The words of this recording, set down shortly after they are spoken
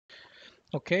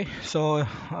Okay, so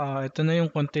ito na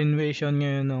yung continuation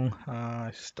ngayon ng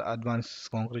Advanced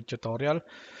Concrete tutorial.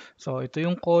 So ito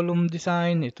yung column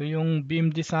design, ito yung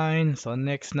beam design. So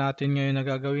next natin ngayon na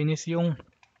gagawin is yung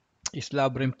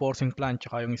slab reinforcing plan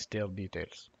tsaka yung stair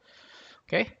details.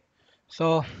 Okay,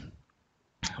 so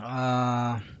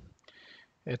uh,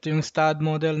 ito yung STAAD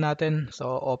model natin.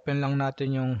 So open lang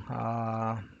natin yung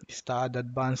STAAD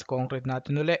Advanced Concrete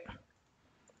natin uli.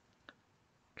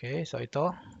 Okay, so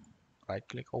ito, right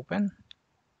click open.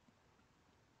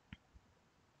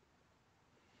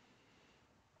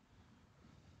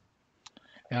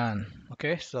 Yan.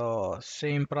 Okay, so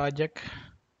same project.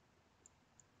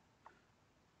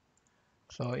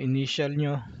 So initial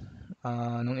nyo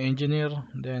nung engineer,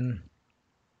 then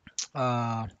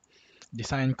uh,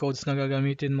 design codes na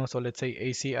gagamitin mo. So let's say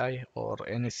ACI or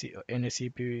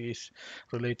NSCP is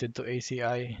related to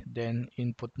ACI. Then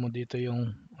input mo dito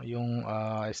yung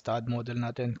STAAD model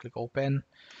natin. Click open.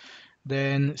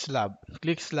 Then slab.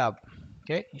 Click slab.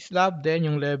 Okay, slab, then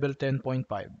yung level 10.5.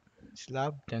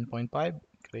 Slab 10.5.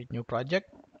 Create new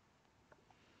project.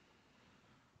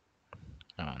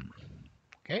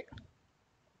 Okay.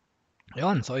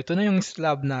 Yun. So ito na yung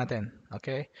slab natin.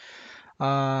 Okay.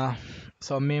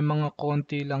 So may mga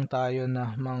konti lang tayo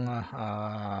na mga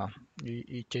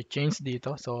i-change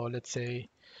dito. So let's say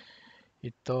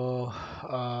ito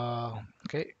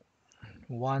okay,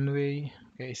 one way.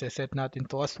 Okay, isa-set natin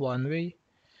to as one way.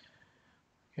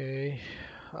 Okay,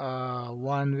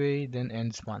 one way then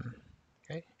end span.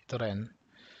 Okay, ito rin.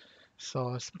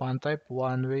 So span type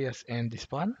one way as end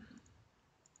span.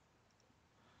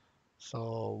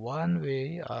 So one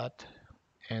way at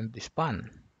end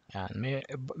span. Yan, may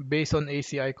based on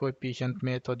ACI coefficient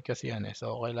method kasi yan eh.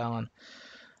 So kailangan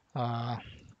uh,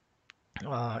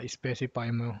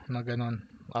 specify mo na ganun.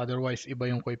 Otherwise,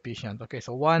 iba yung coefficient. Okay,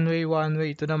 so one way.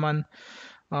 Ito naman,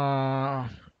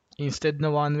 uh, instead na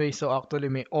one way, so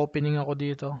actually may opening ako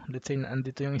dito. Let's say,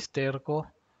 andito yung stair ko.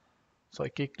 So,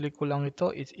 i-click ko lang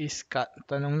ito. It is cut.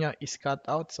 Tanong niya, is cut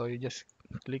out. So, you just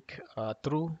click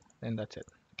true, and that's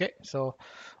it. Okay, so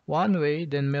one way,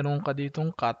 then meron ka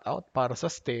ditong cut out para sa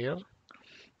stair.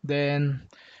 Then,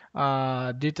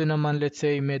 dito naman, let's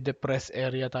say, may depressed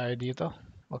area tayo dito.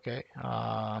 Okay,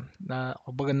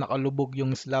 kumbaga nakalubog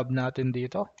yung slab natin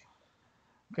dito.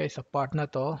 Okay, sa part na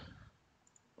to,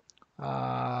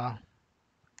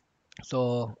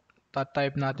 so,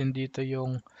 type natin dito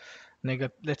yung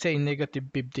let's say negative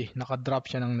 50. Naka-drop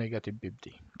siya ng negative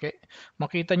 50. Okay,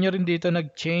 makita nyo rin dito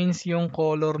nag-change yung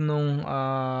color nung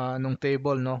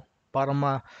table, no? Para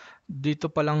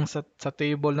dito pa lang sa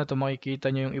table na to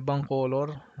makikita nyo yung ibang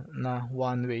color na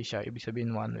one way siya. Ibig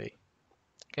sabihin one way.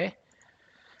 Okay?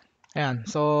 Ayan.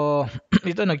 So,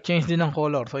 ito nag-change din ng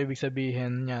color. So, ibig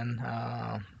sabihin yan,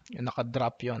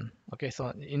 naka-drop yon. Okay?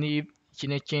 So,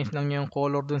 change lang niya yung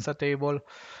color dun sa table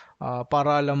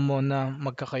para alam mo na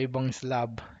magkakaibang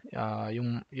slab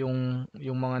yung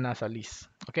mga nasa list.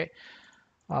 Okay?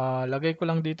 Lagay ko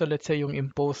lang dito, let's say, yung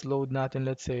imposed load natin,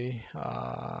 let's say,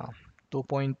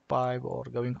 2.5 or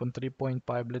gawin kong 3.5,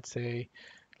 let's say,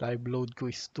 live load ko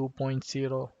is 2.0,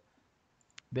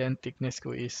 then thickness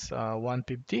ko is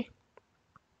 150.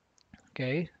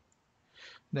 Okay,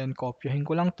 then kopyahin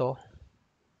ko lang to.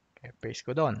 Okay, paste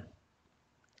ko doon.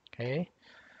 Okay,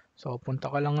 so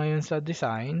punta ka lang ngayon sa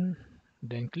design,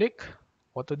 then click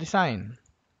auto design.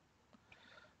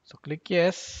 So click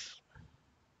yes.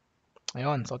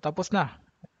 Ayun, so tapos na.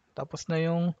 Tapos na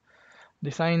yung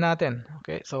design natin.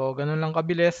 Okay, so ganun lang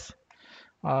kabilis.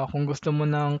 Kung gusto mo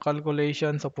ng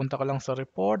calculation, so punta ka lang sa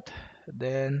report,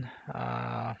 then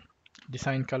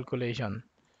design calculation.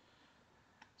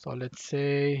 So let's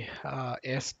say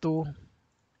S2.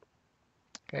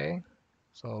 Okay,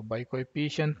 so by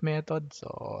coefficient method,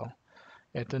 so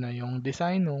ito na yung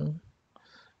design ng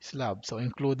slab, so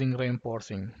including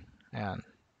reinforcing. Ayan.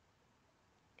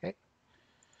 Okay,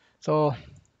 so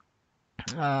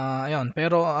ayun,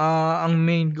 pero ang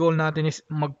main goal natin is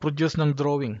mag-produce ng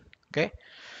drawing. Okay,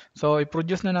 so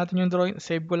i-produce na natin yung drawing.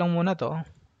 Save ko lang muna to.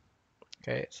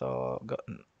 Okay, so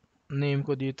name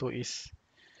ko dito is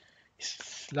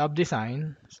Slab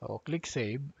Design. So click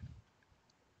save.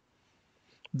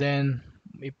 Then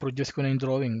i-produce ko na yung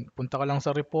drawing. Punta ka lang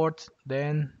sa reports,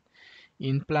 then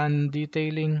in plan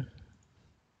detailing.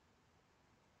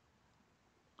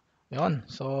 Yon.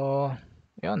 So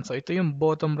ito yung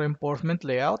bottom reinforcement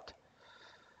layout.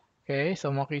 Okay, so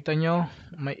makita nyo,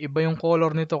 may iba yung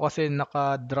color nito kasi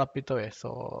naka-drop ito eh. So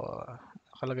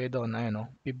nakalagay doon, ayun,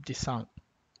 50 sunk.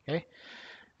 Okay,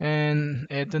 and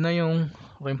ito na yung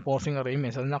reinforcing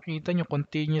arrangement. So nakita nyo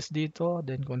continuous dito,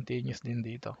 then continuous din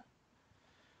dito.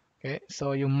 Okay,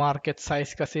 so yung market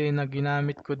size kasi na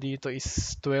ginamit ko dito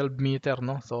is 12 meter,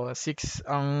 no? So 6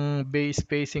 ang base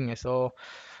spacing eh. So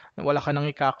wala ka nang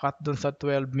ikakat dun sa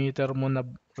 12 meter mo na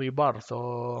rebar.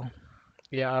 So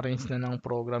i-arrange na ng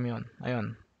program yon.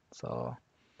 Ayun. So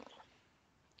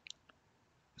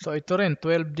ito rin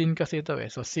 12 din kasi ito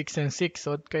eh. So 6 and 6.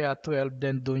 So kaya 12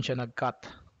 then dun siya nag-cut.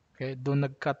 Okay, dun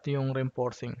nag-cut yung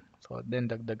reinforcing. So then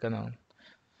dagdag ka na.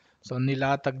 So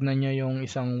nilatag na niya yung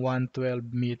isang 112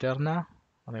 meter na.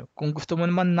 Okay. Kung gusto mo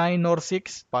naman 9 or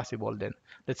 6, possible din.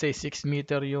 Let's say 6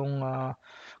 meter yung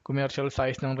commercial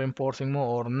size ng reinforcing mo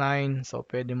or 9. So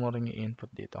pwede mo ring i-input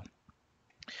dito.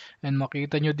 And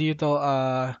makita nyo dito,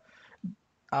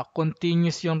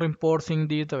 continuous yung reinforcing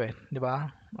dito eh, di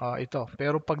ba? Ito.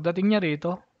 Pero pagdating niya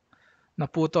rito,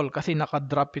 naputol kasi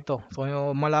naka-drop ito. So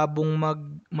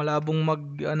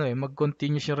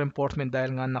mag-continuous yung reinforcement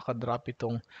dahil nga naka-drop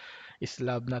itong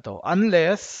slab na to.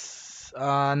 Unless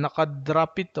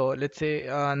naka-drop ito, let's say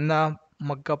na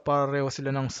magkapareho sila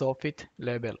ng soffit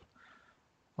level.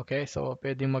 Okay, so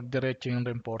pwedeng magdiretso yung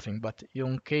reinforcing. But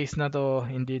yung case na to,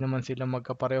 hindi naman sila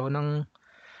magkapareho ng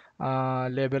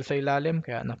level sa ilalim,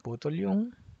 kaya naputol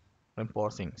yung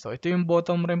reinforcing. So ito yung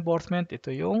bottom reinforcement, ito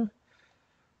yung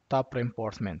top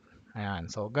reinforcement.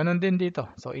 Ayan, so ganun din dito.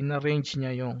 So in-arrange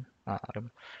niya yung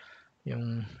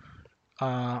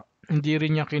hindi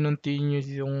rin niya kinontinue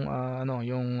yung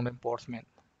yung reinforcement.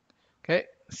 Okay?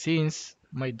 Since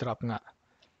may drop nga.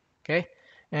 Okay?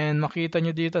 And makita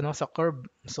nyo dito no sa curve.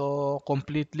 So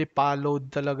completely followed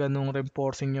talaga nung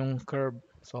reinforcing yung curve.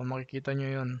 So makikita nyo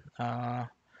yun.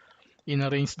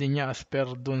 In-arrange din niya as per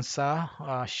dun sa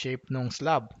shape ng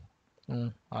slab.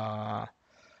 Yung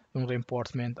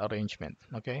reinforcement arrangement.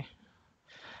 Okay?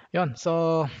 Yun.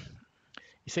 So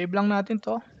i-save lang natin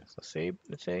to. So save,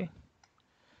 let's say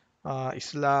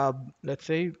slab, let's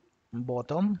say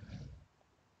bottom.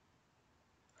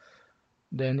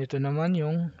 Then ito naman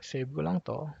yung save ko lang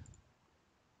to.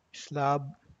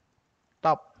 Slab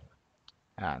top.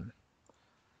 Yan.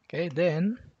 Okay,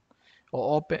 then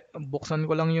buksan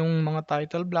ko lang yung mga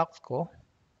title blocks ko.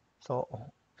 So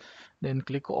then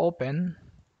click ko open.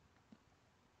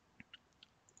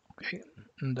 Okay,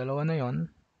 yung dalawa na yon.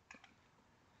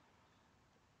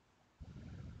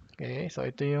 Okay, so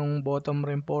ito yung bottom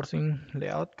reinforcing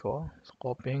layout ko. So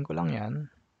copyhin ko lang yan.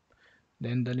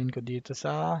 Then dalhin ko dito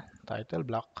sa title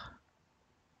block.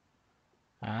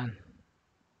 Yan.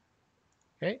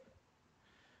 Okay.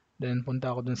 Then punta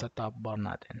ako dun sa top bar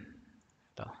natin.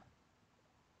 Ito.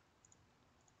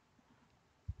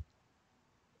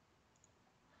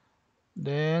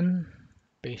 Then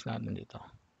paste natin dito.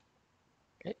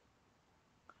 Okay.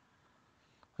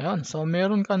 Ayun, so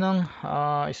meron ka ng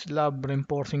slab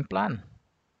reinforcing plan.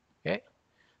 Okay.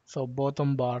 So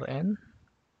bottom bar and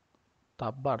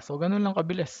top bar. So ganun lang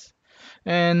kabilis.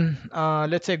 And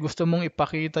let's say gusto mong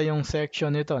ipakita yung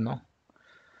section nito, no?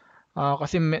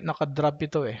 Kasi naka-drop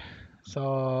ito eh.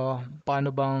 So paano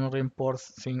bang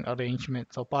reinforcing arrangement?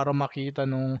 So para makita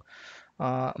mo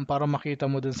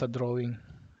dun sa drawing.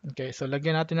 Okay, so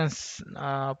lagyan natin ng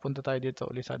punta tayo dito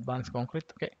ulit sa Advanced Concrete.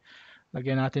 Okay.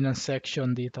 Lagyan natin ng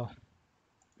section dito.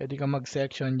 Pwede ka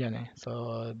mag-section diyan eh. So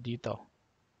dito.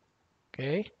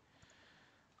 Okay?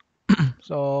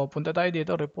 So punta tayo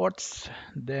dito, reports,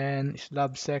 then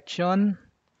slab section.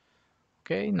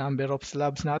 Okay, number of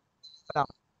slabs natin.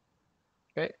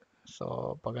 Okay?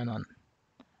 So pag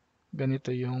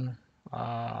ganito yung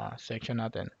section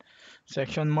natin.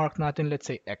 Section mark natin, let's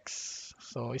say X.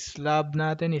 So slab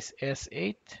natin is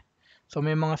S8. So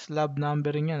may mga slab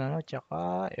numbering yan, ano?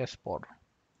 Tsaka S4.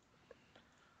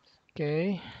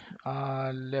 Okay.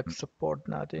 Left support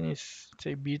natin is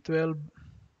say B12.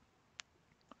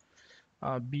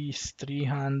 B is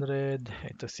 300.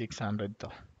 Ito 600 to.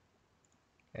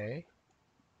 Okay.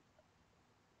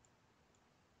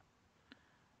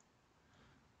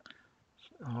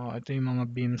 Ito yung mga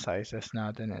beam sizes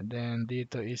natin. Then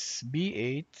dito is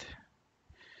B8.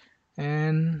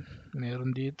 And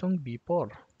meron ditong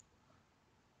B4.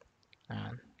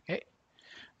 Okay.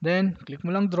 Then click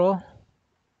mo lang draw.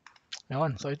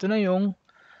 Ayan. So ito na yung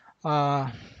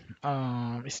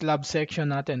slab section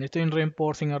natin. Ito yung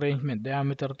reinforcing arrangement.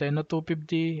 Diameter 10 na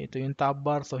 250. Ito yung top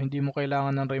bar. So hindi mo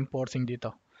kailangan ng reinforcing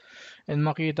dito. And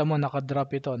makita mo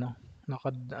naka-drop ito, no?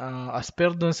 As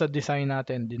per dun sa design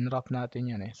natin, din-wrap natin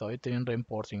yan eh. So ito yung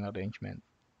reinforcing arrangement.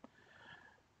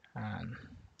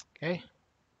 Okay.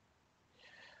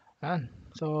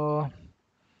 So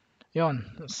yon,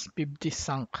 50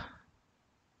 sunk.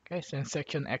 Okay, so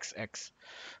section XX.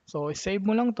 So i-save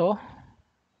mo lang to.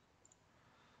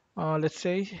 Let's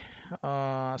say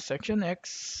section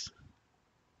X.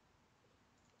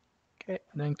 Okay,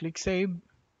 then click save.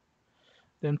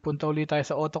 Then punta ulit tayo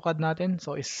sa AutoCAD natin.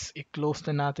 So i-close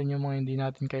na natin yung mga hindi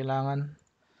natin kailangan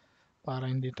para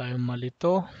hindi tayo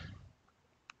malito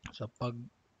sa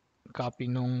pag-copy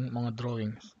ng mga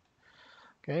drawings.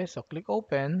 Okay, so click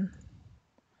open.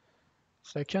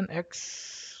 Section X.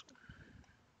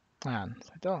 Ayan,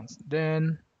 so ito.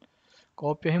 Then,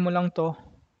 kopyahin mo lang to.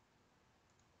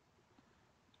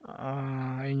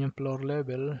 Ayun yung floor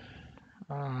level.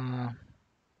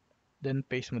 Then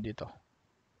paste mo dito.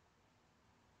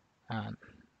 Ayan.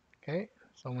 Okay,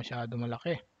 so masyado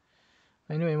malaki.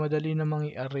 Anyway, madali namang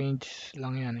i-arrange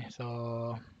lang yan eh. So,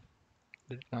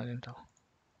 delete natin to.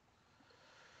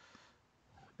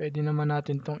 Pwede naman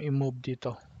natin tong i-move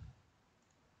dito.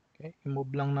 Okay,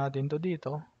 i-move lang natin to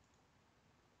dito.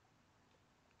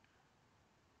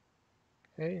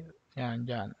 Okay, yan,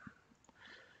 dyan.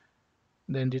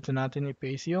 Then, dito natin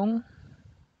i-paste yung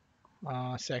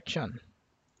section.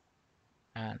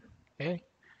 Ayan. Okay,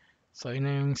 so yun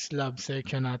na yung slab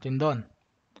section natin doon.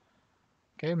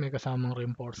 Okay, may kasamang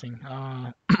reinforcing.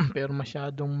 Pero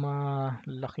masyadong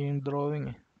malaki yung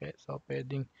drawing eh. Okay, so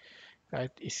pwedeng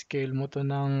kahit scale mo to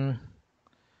ng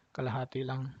kalahati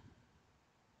lang.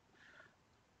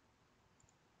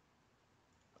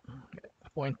 Okay,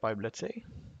 0.5 let's say.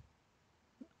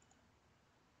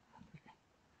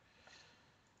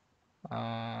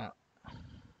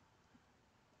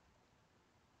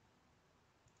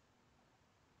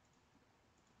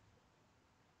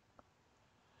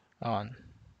 Ayan.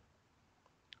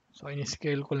 So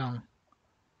in-scale ko lang.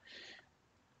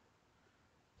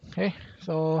 Okay,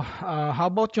 so how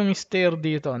about yung stair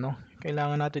dito, no?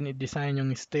 Kailangan natin i-design yung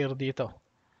stair dito.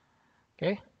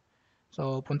 Okay,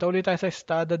 so punta ulit tayo sa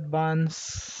STAAD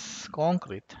Advanced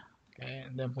Concrete. Okay,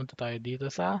 and then punta tayo dito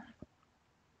sa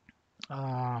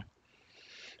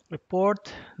report,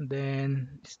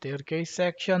 then staircase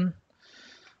section.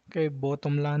 Okay,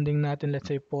 bottom landing natin,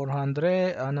 let's say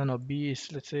 400. B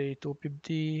is let's say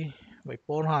 250 by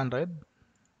 400.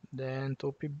 Then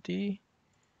 250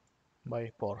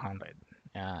 by 400.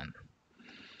 Yan.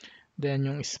 Then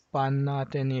yung span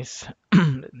natin is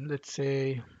let's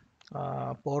say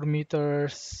 4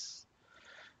 meters.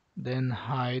 Then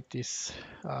height is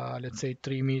let's say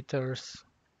 3 meters.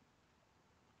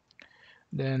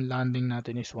 Then landing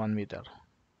natin is 1 meter.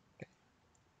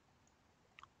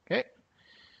 Okay.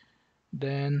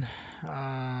 Then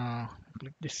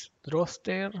click this draw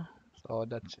stair. So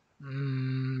that's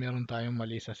meron tayong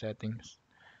mali sa settings.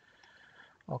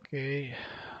 Okay.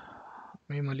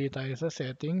 May mali tayo sa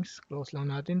settings. Close lang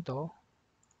natin to.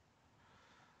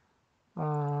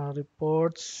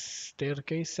 Reports,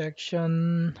 staircase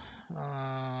section,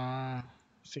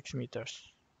 6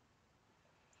 meters.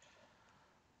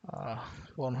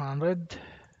 100.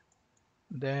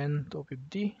 Then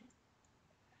 250.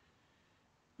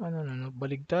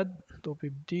 Baligtad.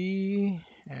 250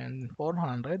 and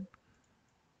 400.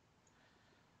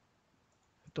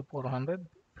 Ito 400.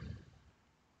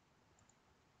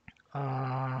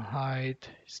 Height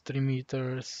is 3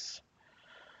 meters.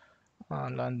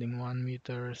 Landing 1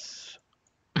 meters.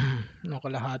 No,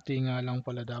 kalahati nga lang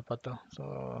pala dapat to. So,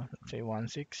 let's say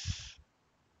 1.6.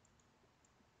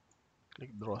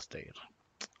 Click draw stair.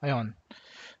 Ayun.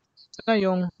 Ito na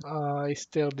yung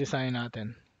stair design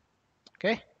natin.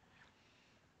 Okay?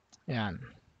 Yan.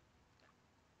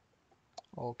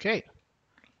 Okay.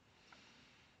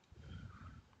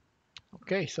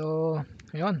 Okay, so,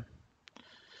 ayun.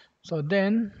 So,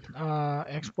 then,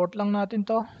 export lang natin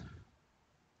to.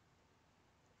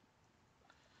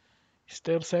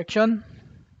 Stair section.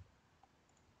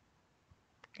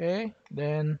 Okay,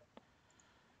 then,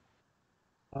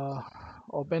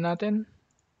 open natin.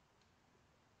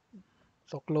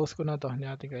 So, close ko na to.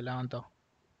 Hindi natin kailangan to.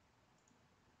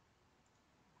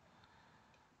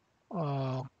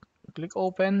 Click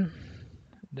open.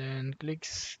 Then, click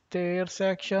stair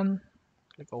section.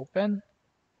 Click open.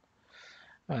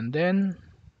 And then,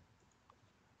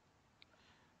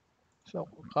 so,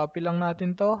 copy lang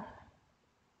natin to.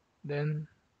 Then,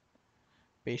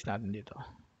 paste natin dito.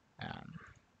 Ayan.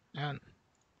 Ayan.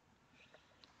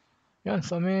 Yan,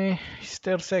 so may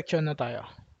stair section na tayo.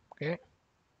 Okay?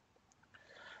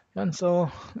 Yan, so,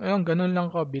 ayun, ganun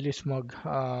lang kabilis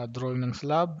mag-drawing ng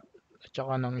slab at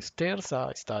saka ng stair sa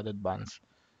STAAD Advanced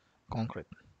Concrete.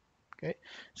 Okay?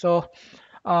 So,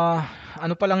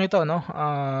 ano pa lang ito, no?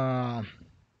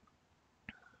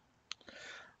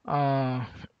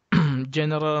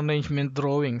 General arrangement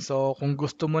drawing. So, kung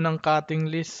gusto mo ng cutting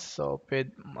list, so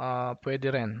pwede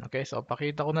rin. Okay? So,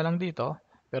 pakita ko na lang dito,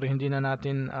 pero hindi na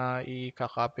natin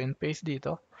i-copy and paste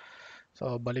dito.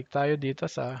 So, balik tayo dito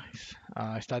sa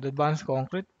STAAD Advanced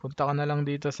Concrete. Punta ka na lang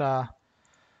dito sa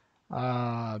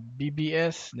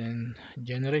BBS, then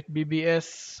generate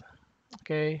BBS.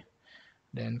 Okay,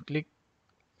 then click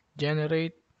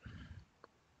generate.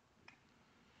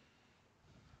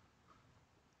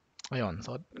 Ayun,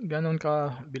 so ganun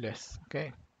ka bilis.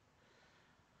 Okay.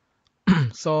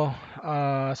 So,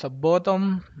 sa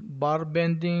bottom bar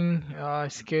bending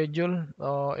schedule,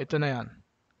 ito na yan.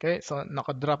 Okay, so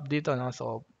naka-drop dito, no?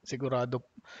 So sigurado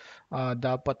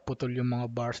dapat putol yung mga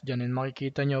bars dyan. And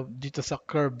makikita nyo dito sa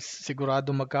curves, sigurado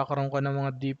magkakaroon ka ng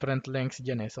mga different lengths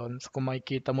dyan eh. So kung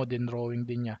makikita mo din, drawing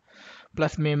din niya.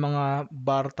 Plus may mga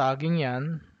bar tagging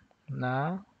yan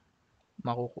na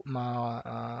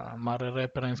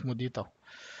mare-reference mo dito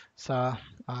sa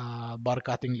bar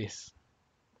cutting list.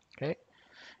 Okay?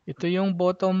 Ito yung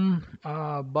bottom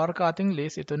bar cutting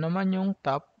list. Ito naman yung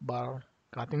top bar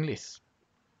cutting list.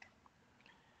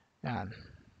 Yan.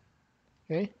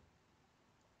 Okay?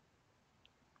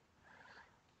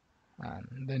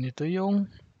 And then ito yung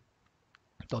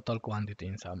total quantity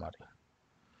in summary.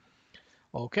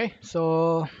 Okay,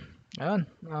 so ayan.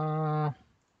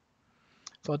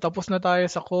 So tapos na tayo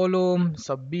sa column,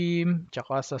 sa beam,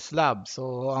 tsaka sa slab.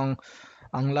 So ang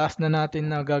last na natin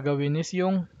na gagawin is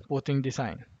yung footing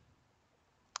design.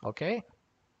 Okay?